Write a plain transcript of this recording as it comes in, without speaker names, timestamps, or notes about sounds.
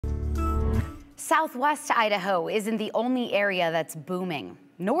Southwest Idaho isn't the only area that's booming.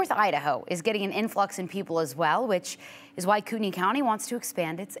 North Idaho is getting an influx in people as well, which is why Kootenai County wants to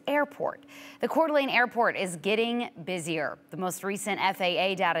expand its airport. The Coeur d'Alene Airport is getting busier. The most recent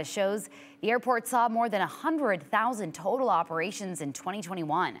FAA data shows the airport saw more than 100,000 total operations in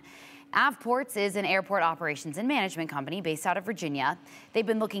 2021. Avports is an airport operations and management company based out of Virginia. They've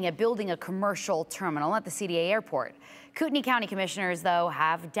been looking at building a commercial terminal at the CDA airport. Kootenai County commissioners, though,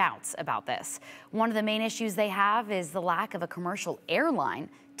 have doubts about this. One of the main issues they have is the lack of a commercial airline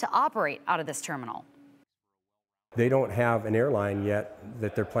to operate out of this terminal. They don't have an airline yet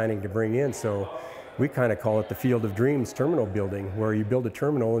that they're planning to bring in, so we kind of call it the Field of Dreams terminal building, where you build a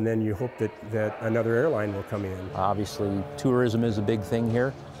terminal and then you hope that another airline will come in. Obviously, tourism is a big thing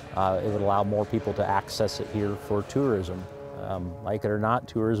here. It would allow more people to access it here for tourism. Like it or not,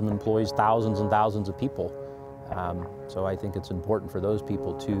 tourism employs thousands and thousands of people. So I think it's important for those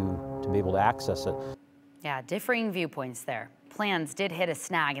people to be able to access it. Yeah, differing viewpoints there. Plans did hit a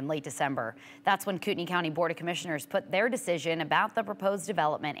snag in late December. That's when Kootenai County Board of Commissioners put their decision about the proposed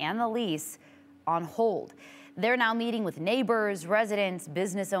development and the lease on hold. They're now meeting with neighbors, residents,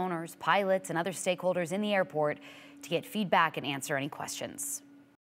 business owners, pilots, and other stakeholders in the airport to get feedback and answer any questions.